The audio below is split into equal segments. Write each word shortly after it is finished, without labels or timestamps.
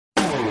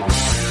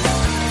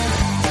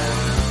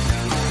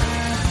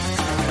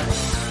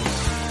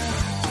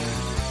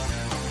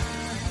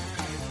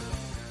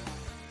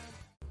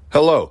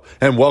Hello,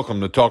 and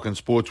welcome to Talking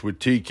Sports with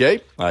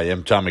TK. I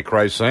am Tommy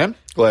Chrysan.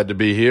 Glad to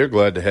be here.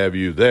 Glad to have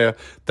you there.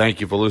 Thank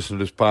you for listening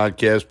to this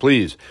podcast.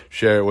 Please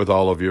share it with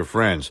all of your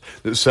friends.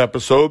 This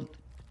episode,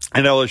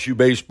 an LSU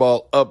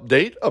baseball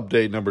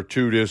update number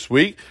 2 this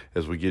week,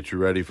 as we get you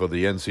ready for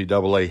the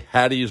NCAA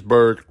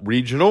Hattiesburg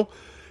Regional.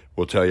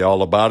 We'll tell you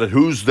all about it.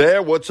 Who's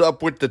there? What's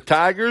up with the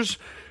Tigers?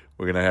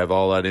 We're going to have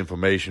all that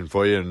information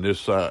for you in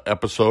this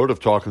episode of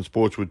Talking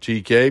Sports with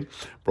TK,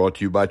 brought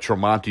to you by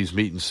Tremonti's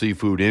Meat and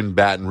Seafood in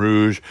Baton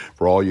Rouge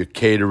for all your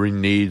catering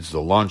needs,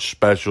 the lunch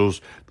specials,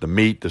 the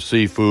meat, the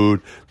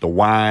seafood, the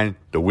wine,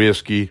 the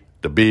whiskey,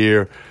 the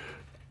beer,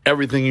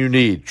 everything you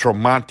need.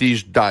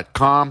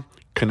 Tremontis.com.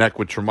 Connect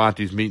with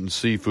Tremonti's Meat and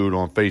Seafood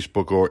on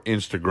Facebook or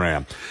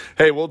Instagram.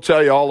 Hey, we'll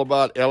tell you all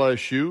about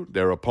LSU,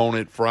 their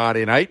opponent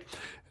Friday night.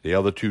 The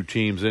other two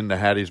teams in the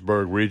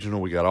Hattiesburg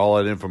Regional, we got all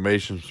that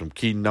information, some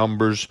key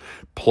numbers,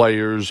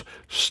 players,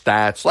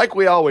 stats, like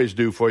we always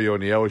do for you on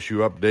the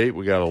LSU update.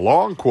 We got a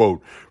long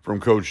quote from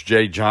Coach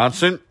Jay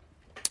Johnson.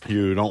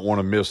 You don't want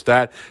to miss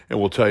that. And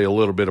we'll tell you a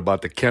little bit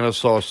about the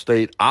Kennesaw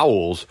State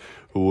Owls,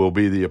 who will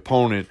be the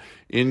opponent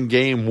in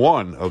Game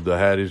 1 of the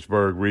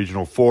Hattiesburg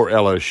Regional for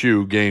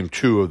LSU, Game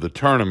 2 of the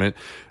tournament,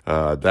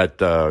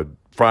 that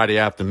Friday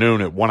afternoon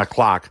at 1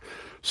 o'clock.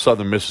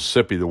 Southern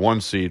Mississippi, the 1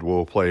 seed,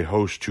 will play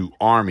host to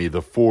Army,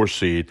 the 4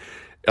 seed.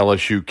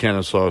 LSU,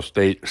 Kennesaw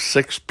State,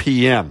 6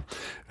 p.m.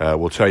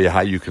 We'll tell you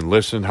how you can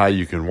listen, how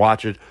you can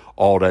watch it,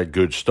 all that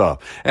good stuff.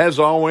 As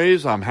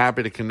always, I'm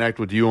happy to connect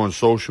with you on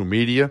social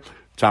media.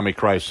 Tommy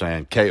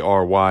Chrysan,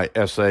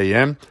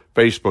 K-R-Y-S-A-N,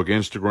 Facebook,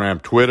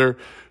 Instagram, Twitter.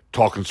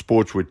 Talking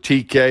Sports with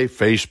TK,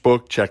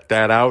 Facebook, check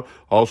that out.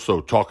 Also,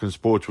 Talking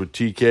Sports with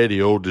TK,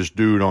 the oldest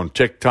dude on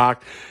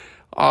TikTok.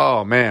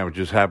 Oh, man, we're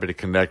just happy to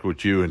connect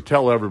with you and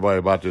tell everybody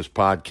about this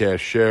podcast.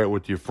 Share it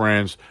with your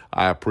friends.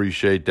 I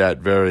appreciate that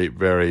very,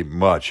 very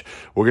much.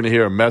 We're going to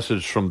hear a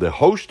message from the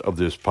host of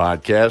this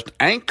podcast,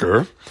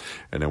 Anchor,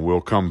 and then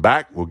we'll come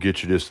back. We'll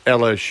get you this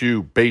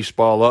LSU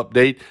baseball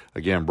update,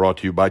 again, brought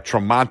to you by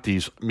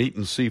Tremonti's Meat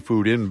and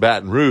Seafood in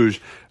Baton Rouge.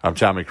 I'm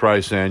Tommy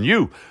Chrysan.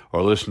 You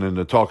are listening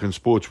to Talking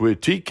Sports with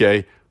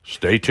TK.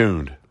 Stay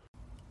tuned.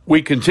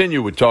 We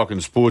continue with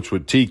Talking Sports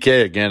with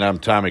TK. Again, I'm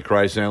Tommy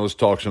Chrysan. Let's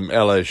talk some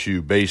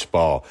LSU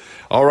baseball.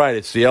 All right,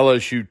 it's the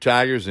LSU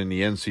Tigers in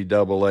the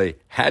NCAA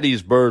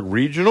Hattiesburg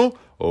Regional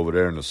over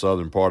there in the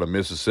southern part of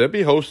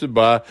Mississippi, hosted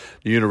by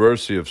the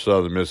University of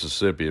Southern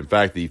Mississippi. In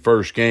fact, the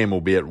first game will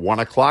be at 1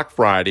 o'clock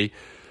Friday.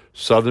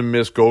 Southern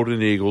Miss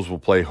Golden Eagles will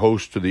play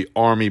host to the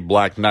Army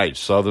Black Knights.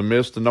 Southern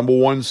Miss, the number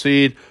 1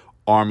 seed,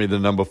 Army, the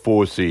number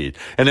 4 seed.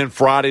 And then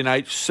Friday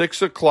night,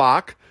 6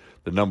 o'clock,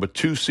 the number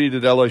 2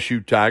 seeded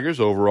LSU Tigers,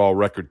 overall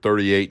record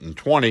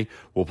 38-20,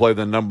 will play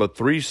the number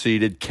 3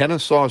 seeded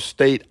Kennesaw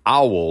State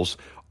Owls,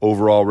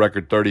 overall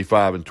record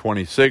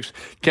 35-26.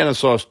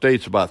 Kennesaw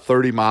State's about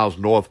 30 miles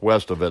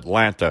northwest of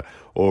Atlanta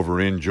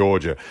over in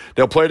Georgia.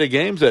 They'll play the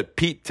games at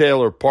Pete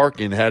Taylor Park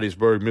in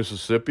Hattiesburg,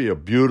 Mississippi, a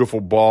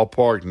beautiful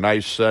ballpark,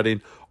 nice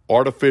setting,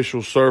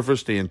 artificial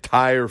surface, the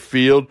entire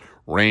field.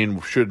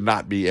 Rain should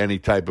not be any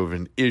type of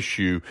an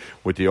issue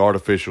with the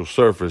artificial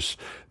surface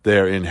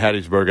there in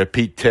Hattiesburg at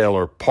Pete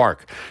Taylor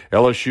Park.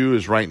 LSU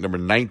is ranked number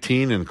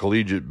 19 in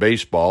collegiate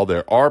baseball.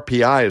 Their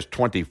RPI is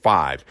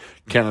 25.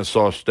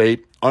 Kennesaw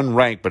State,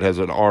 unranked, but has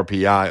an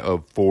RPI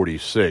of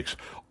 46.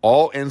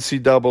 All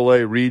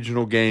NCAA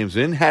regional games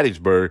in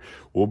Hattiesburg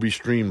will be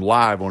streamed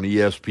live on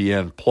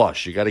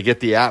ESPN+. You got to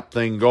get the app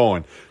thing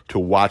going to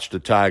watch the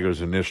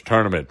Tigers in this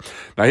tournament.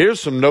 Now, here's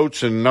some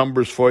notes and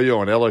numbers for you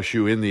on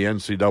LSU in the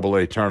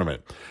NCAA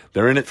tournament.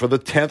 They're in it for the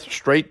 10th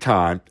straight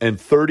time and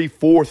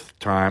 34th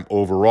time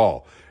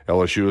overall.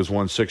 LSU has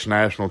won 6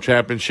 national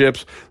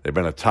championships. They've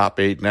been a top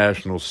 8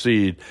 national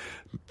seed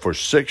for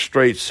 6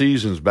 straight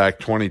seasons back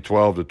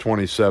 2012 to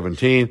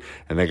 2017,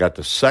 and they got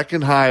the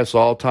second highest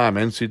all-time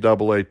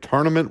NCAA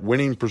tournament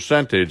winning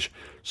percentage,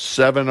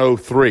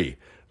 703.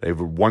 They've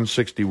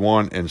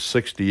 161 and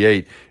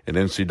 68 in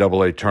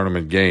NCAA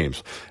tournament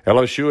games.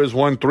 LSU has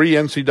won 3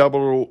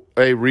 NCAA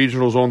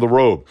regionals on the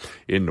road,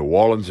 in New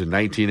Orleans in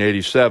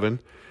 1987,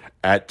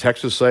 at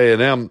Texas A&M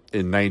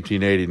in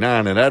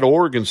 1989, and at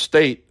Oregon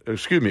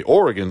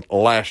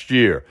last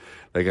year.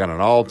 They got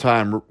an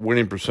all-time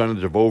winning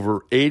percentage of over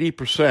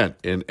 80%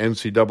 in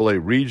NCAA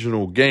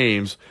regional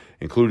games,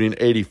 including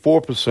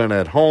 84%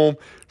 at home,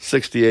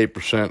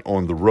 68%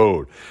 on the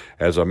road.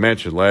 As I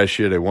mentioned, last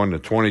year they won the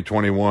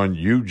 2021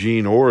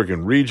 Eugene,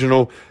 Oregon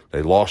Regional.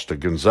 They lost to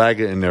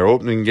Gonzaga in their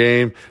opening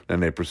game.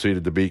 Then they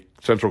proceeded to beat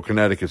Central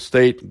Connecticut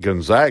State,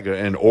 Gonzaga,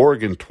 and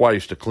Oregon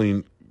twice to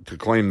claim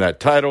that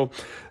title.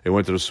 They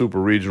went to the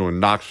Super Regional in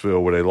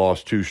Knoxville, where they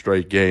lost 2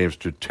 straight games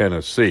to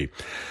Tennessee.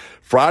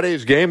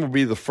 Friday's game will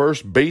be the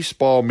first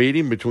baseball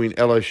meeting between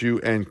LSU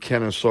and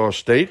Kennesaw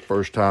State,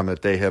 first time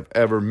that they have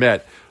ever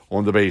met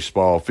on the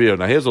baseball field.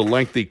 Now, here's a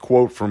lengthy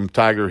quote from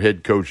Tiger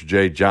head coach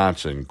Jay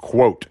Johnson.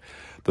 Quote,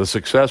 The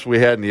success we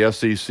had in the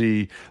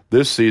SEC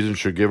this season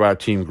should give our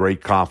team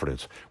great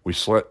confidence. We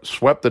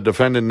swept the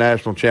defending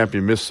national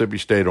champion Mississippi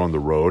State on the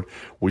road.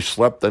 We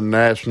swept the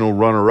national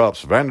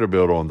runner-ups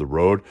Vanderbilt on the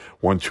road,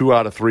 won 2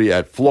 out of 3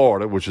 at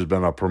Florida, which has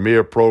been our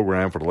premier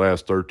program for the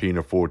last 13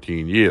 or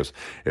 14 years.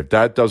 If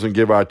that doesn't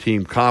give our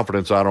team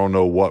confidence, I don't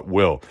know what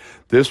will.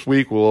 This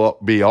week will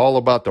be all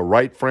about the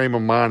right frame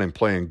of mind and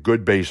playing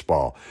good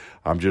baseball.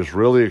 I'm just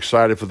really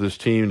excited for this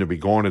team to be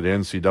going to the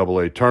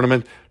NCAA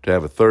tournament, to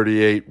have a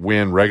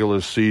 38-win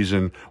regular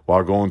season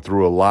while going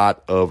through a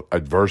lot of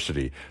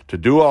adversity. To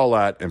do all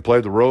that and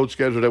play the road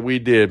schedule that we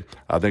did,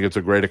 I think it's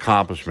a great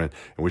accomplishment,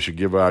 and we should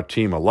give our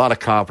team a lot of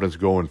confidence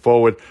going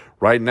forward.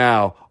 Right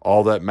now,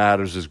 all that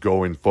matters is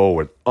going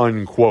forward,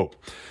 unquote.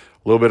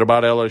 A little bit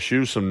about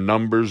LSU, some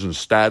numbers and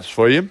stats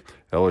for you.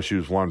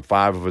 LSU's won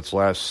 5 of its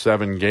last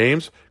 7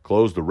 games,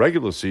 closed the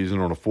regular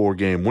season on a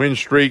 4-game win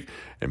streak,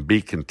 and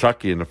beat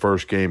Kentucky in the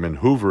first game in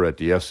Hoover at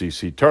the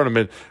SEC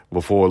tournament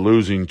before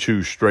losing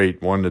 2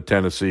 straight, 1 to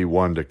Tennessee,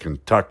 1 to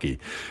Kentucky.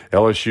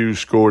 LSU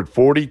scored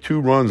 42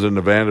 runs in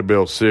the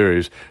Vanderbilt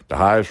series, the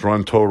highest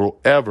run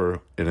total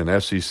ever in an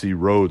SEC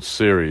road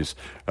series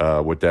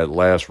with that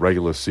last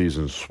regular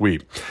season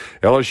sweep.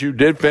 LSU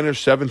did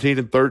finish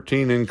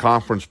 17-13 in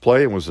conference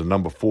play and was the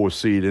number 4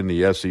 seed in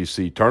the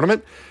SEC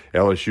tournament.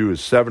 LSU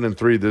is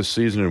 7-3 this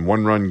season in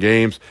one-run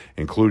games,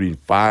 including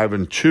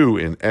 5-2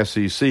 in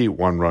SEC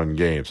one-run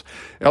games.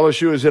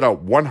 LSU has hit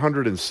out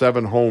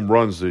 107 home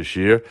runs this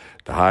year,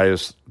 the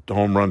highest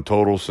home run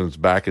total since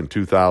back in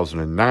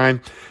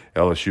 2009.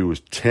 LSU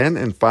is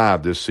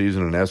 10-5 this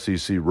season in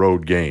SEC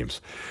road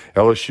games.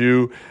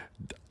 LSU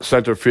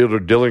center fielder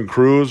Dylan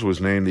Cruz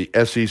was named the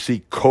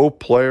SEC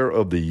Co-Player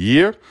of the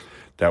Year.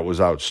 That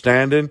was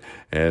outstanding,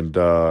 and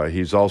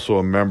he's also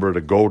a member of the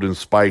Golden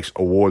Spikes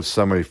Awards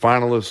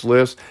semifinalist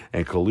list,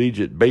 and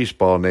Collegiate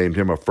Baseball named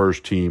him a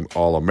first-team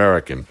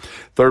All-American.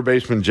 Third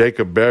baseman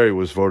Jacob Berry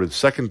was voted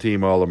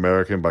second-team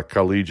All-American by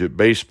Collegiate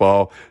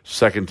Baseball,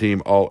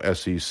 second-team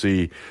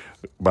All-SEC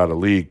by the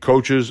league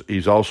coaches.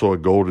 He's also a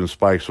Golden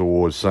Spikes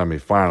Awards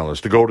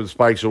semifinalist. The Golden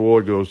Spikes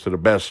Award goes to the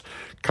best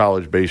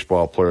college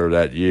baseball player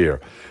that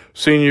year.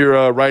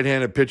 Senior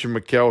right-handed pitcher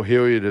Maikel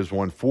Hilliard has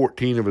won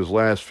 14 of his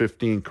last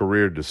 15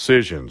 career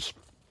decisions.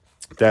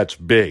 That's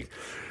big.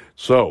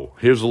 So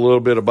here's a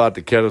little bit about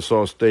the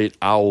Kennesaw State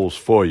Owls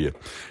for you.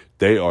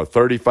 They are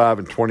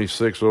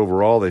 35-26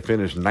 overall. They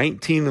finished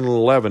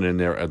 19-11 in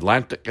their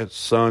Atlantic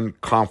Sun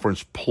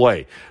Conference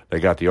play. They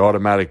got the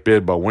automatic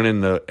bid by winning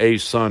the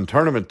A-Sun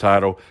tournament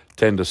title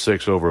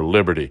 10-6 over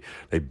Liberty.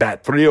 They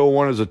bat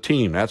 .301 as a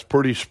team. That's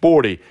pretty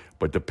sporty.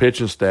 But the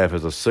pitching staff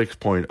has a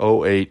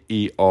 6.08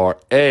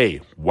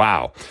 ERA.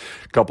 Wow.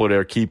 A couple of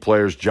their key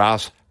players,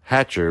 Josh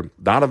Hatcher,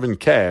 Donovan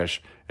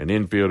Cash, and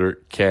infielder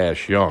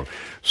Cash Young.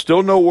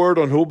 Still no word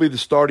on who will be the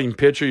starting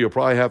pitcher. You'll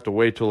probably have to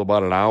wait till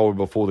about an hour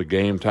before the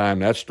game time.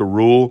 That's the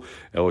rule.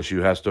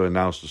 LSU has to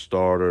announce the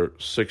starter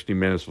 60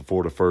 minutes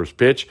before the first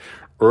pitch.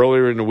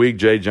 Earlier in the week,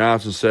 Jay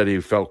Johnson said he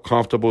felt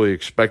comfortable. He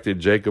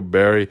expected Jacob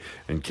Berry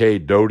and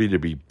Cade Doty to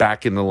be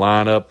back in the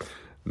lineup.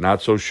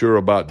 Not so sure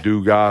about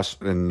Dugas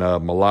and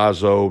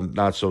Malazzo.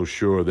 Not so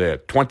sure there.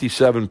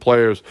 27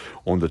 players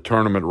on the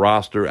tournament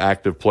roster,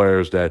 active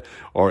players that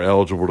are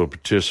eligible to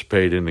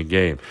participate in the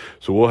game.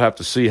 So we'll have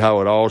to see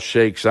how it all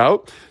shakes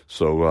out.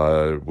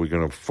 So we're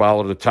going to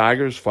follow the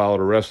Tigers, follow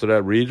the rest of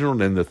that regional,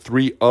 and then the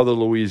 3 other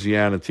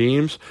Louisiana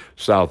teams,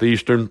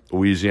 Southeastern,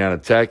 Louisiana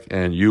Tech,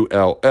 and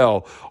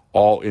ULL,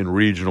 all in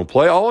regional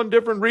play, all in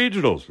different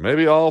regionals.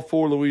 Maybe all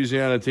 4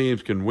 Louisiana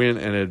teams can win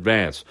and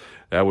advance.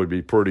 That would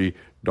be pretty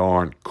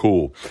darn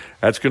cool.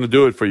 That's going to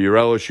do it for your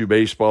LSU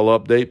baseball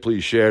update.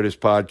 Please share this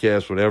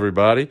podcast with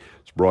everybody.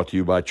 It's brought to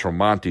you by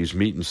Tremonti's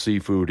Meat and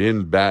Seafood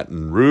in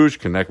Baton Rouge.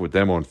 Connect with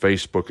them on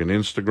Facebook and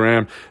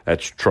Instagram.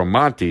 That's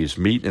Tremonti's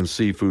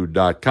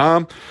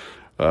meatandseafood.com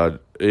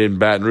in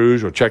Baton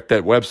Rouge, or check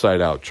that website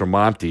out,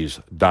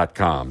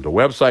 Tremonti's.com. The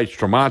website's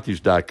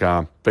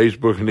Tremonti's.com,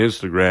 Facebook and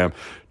Instagram,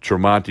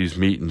 Tremonti's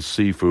Meat and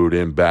Seafood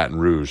in Baton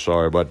Rouge.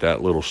 Sorry about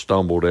that little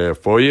stumble there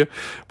for you,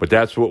 but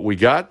that's what we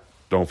got.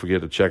 Don't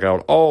forget to check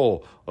out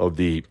all of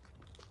the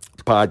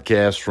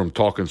podcasts from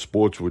Talking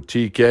Sports with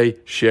TK.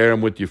 Share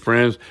them with your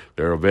friends.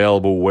 They're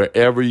available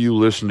wherever you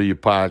listen to your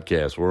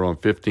podcasts. We're on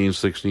 15,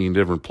 16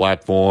 different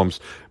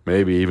platforms,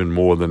 maybe even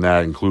more than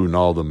that, including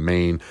all the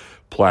main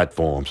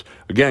platforms.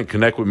 Again,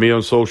 connect with me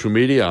on social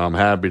media. I'm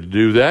happy to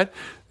do that,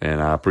 and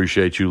I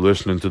appreciate you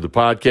listening to the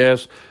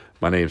podcast.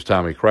 My name is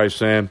Tommy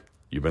Chrysan.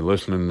 You've been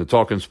listening to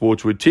Talking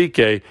Sports with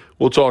TK.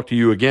 We'll talk to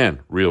you again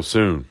real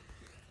soon.